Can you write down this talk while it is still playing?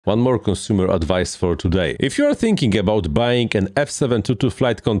One more consumer advice for today. If you are thinking about buying an F722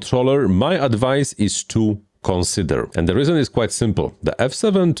 flight controller, my advice is to consider. And the reason is quite simple. The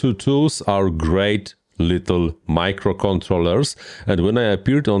F722s are great little microcontrollers, and when I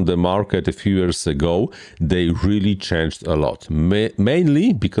appeared on the market a few years ago, they really changed a lot.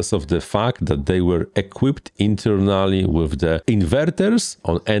 Mainly because of the fact that they were equipped internally with the inverters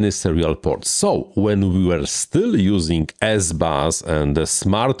on any serial port. So when we were still using SBUS and the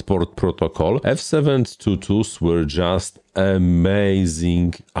SmartPort protocol, F722s were just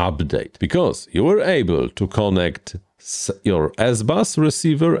amazing update, because you were able to connect your SBUS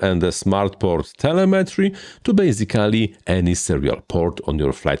receiver and the SmartPort telemetry to basically any serial port on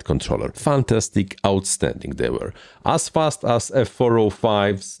your flight controller. Fantastic, outstanding they were. As fast as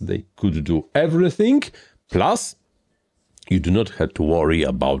F405s, they could do everything, plus you do not have to worry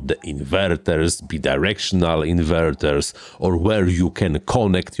about the inverters, bidirectional inverters, or where you can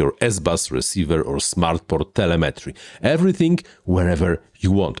connect your SBUS receiver or SmartPort telemetry. Everything wherever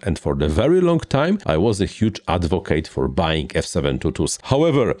you want. And for the very long time, I was a huge advocate for buying F722s.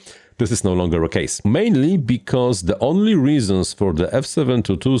 However, this is no longer a case. Mainly because the only reasons for the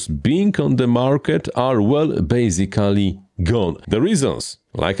F722s being on the market are, well, basically gone. The reasons,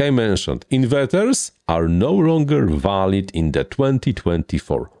 like I mentioned, inverters are no longer valid in the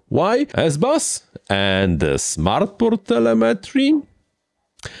 2024. Why? SBUS and the SmartPort telemetry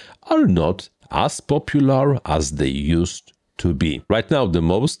are not as popular as they used to be. Right now, the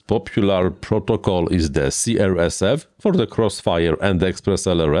most popular protocol is the CRSF for the Crossfire and the Express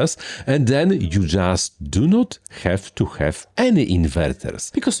LRS, and then you just do not have to have any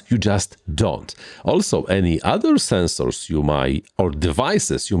inverters, because you just don't. Also, any other sensors you might, or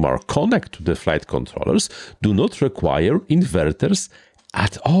devices you might connect to the flight controllers do not require inverters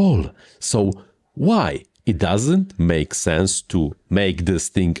at all. So why? It doesn't make sense to make this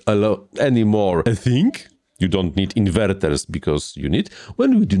thing anymore a thing. You don't need inverters because you need,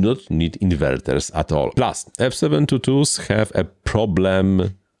 when we do not need inverters at all. Plus, F722s have a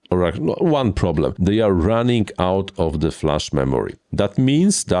problem, or one problem. They are running out of the flash memory. That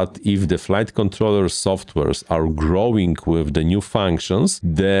means that if the flight controller softwares are growing with the new functions,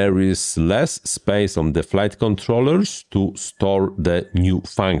 there is less space on the flight controllers to store the new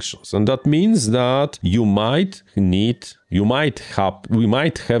functions. And that means that we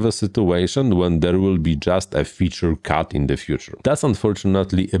might have a situation when there will be just a feature cut in the future. That's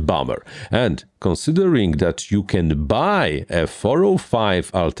unfortunately a bummer. And considering that you can buy a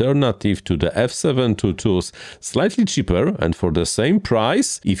 405 alternative to the F722s slightly cheaper and for the same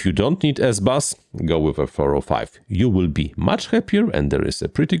price, if you don't need SBUS, go with a 405. You will be much happier, and there is a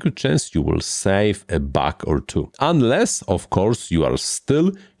pretty good chance you will save a buck or two. Unless, of course, you are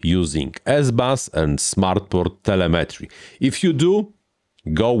still using SBUS and SmartPort telemetry. If you do,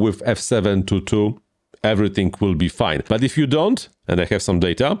 go with F722. Everything will be fine. But if you don't, and I have some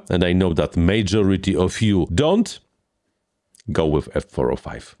data, and I know that majority of you don't, go with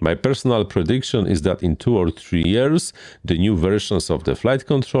F405. My personal prediction is that in 2 or 3 years, the new versions of the flight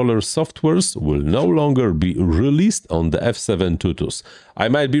controller softwares will no longer be released on the F722s. I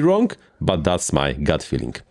might be wrong, but that's my gut feeling.